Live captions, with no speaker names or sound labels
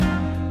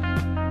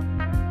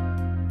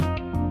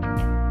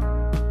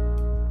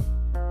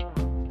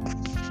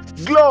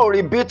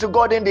Glory be to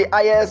God in the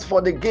highest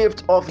for the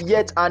gift of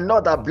yet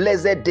another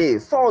blessed day.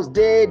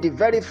 Thursday, the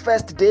very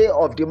first day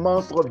of the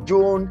month of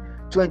June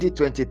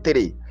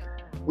 2023.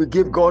 We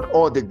give God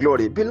all the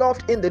glory.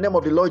 Beloved, in the name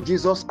of the Lord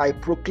Jesus, I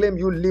proclaim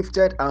you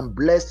lifted and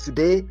blessed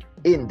today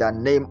in the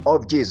name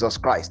of Jesus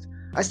Christ.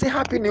 I say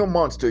happy new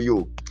month to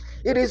you.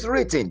 It is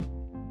written,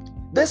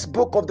 this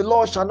book of the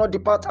law shall not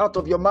depart out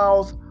of your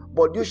mouth,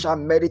 but you shall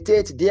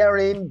meditate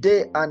therein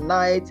day and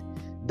night.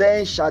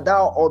 Then shalt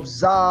thou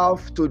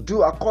observe to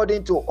do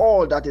according to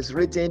all that is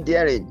written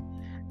therein,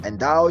 and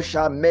thou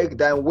shalt make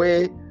thy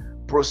way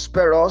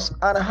prosperous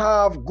and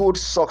have good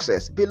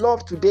success.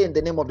 Beloved, today in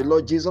the name of the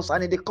Lord Jesus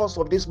and in the course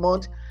of this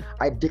month,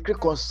 I decree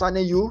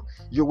concerning you,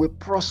 you will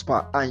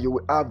prosper and you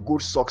will have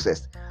good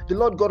success. The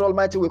Lord God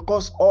Almighty will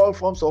cause all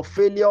forms of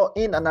failure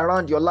in and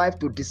around your life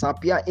to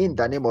disappear in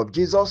the name of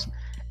Jesus.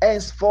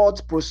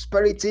 Henceforth,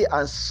 prosperity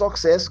and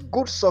success,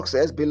 good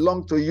success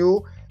belong to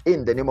you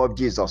in the name of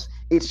Jesus.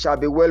 It shall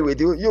be well with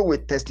you. You will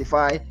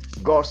testify.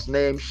 God's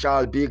name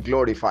shall be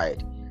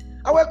glorified.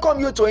 I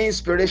welcome you to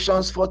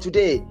Inspirations for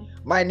today.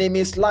 My name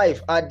is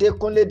Life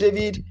Adekunle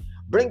David,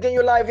 bringing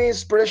you live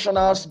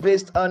inspirationals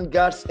based on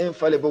God's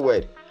infallible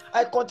word.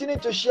 I continue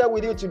to share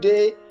with you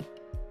today,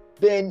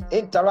 being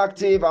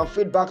interactive and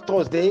feedback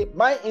Thursday,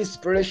 my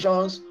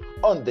inspirations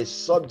on the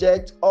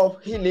subject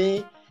of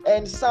healing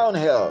and sound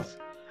health.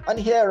 And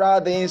here are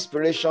the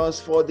inspirations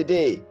for the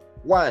day.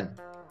 1.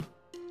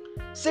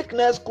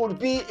 Sickness could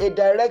be a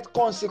direct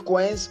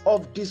consequence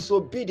of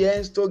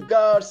disobedience to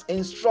God's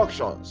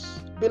instructions.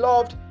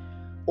 Beloved,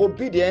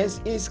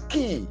 obedience is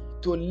key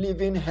to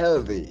living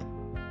healthy.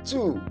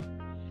 2.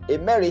 A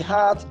merry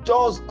heart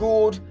does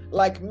good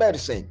like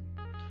medicine,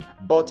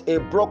 but a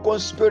broken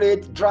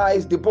spirit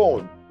dries the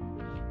bone.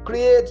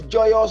 Create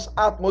joyous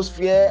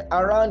atmosphere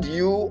around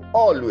you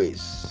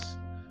always.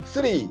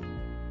 3.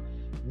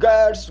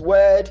 God's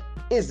word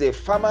is a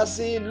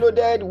pharmacy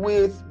loaded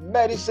with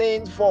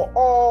medicine for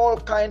all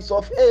kinds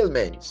of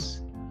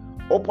ailments.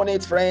 Open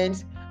it,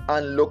 friends,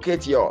 and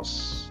locate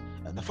yours.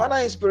 And the final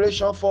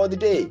inspiration for the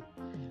day: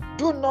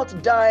 do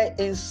not die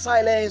in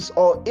silence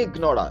or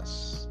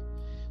ignorance.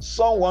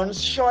 Someone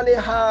surely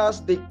has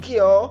the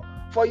cure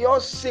for your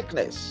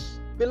sickness.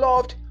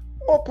 Beloved,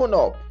 open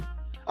up.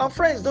 And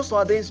friends, those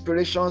are the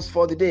inspirations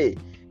for the day.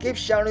 Keep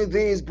sharing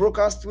these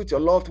broadcasts with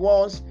your loved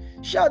ones.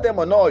 Share them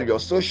on all your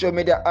social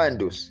media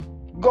handles.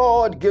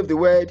 God gave the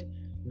word.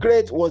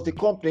 Great was the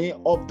company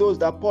of those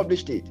that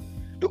published it.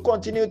 Do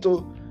continue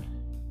to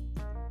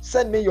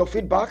send me your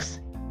feedbacks.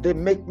 They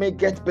make me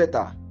get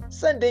better.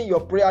 Send in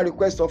your prayer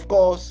requests, of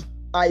course.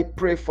 I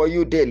pray for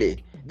you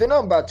daily. The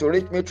number to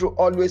reach me through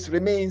always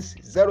remains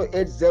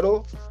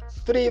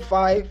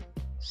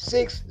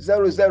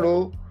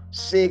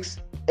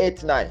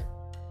 080-35-600-689.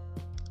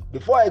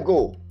 Before I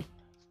go,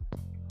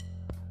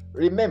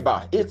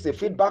 remember, it's a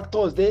feedback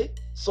Thursday,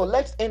 so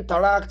let's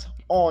interact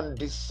on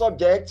the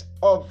subject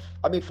for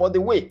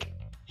the week,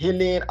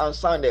 healing and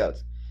sound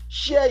health.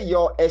 Share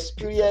your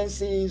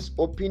experiences,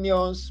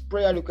 opinions,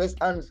 prayer requests,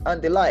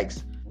 and the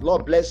likes.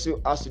 Lord bless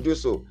you as you do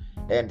so.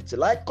 And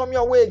till I come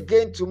your way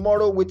again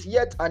tomorrow with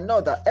yet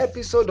another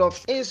episode of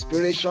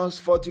Inspirations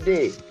for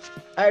today,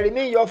 I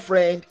remain your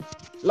friend,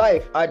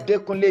 Life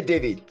Adekunle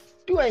David.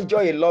 Do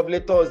enjoy a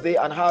lovely Thursday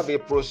and have a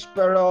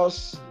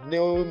prosperous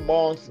new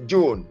month,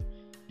 June.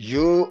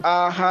 You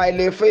are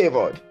highly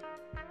favored.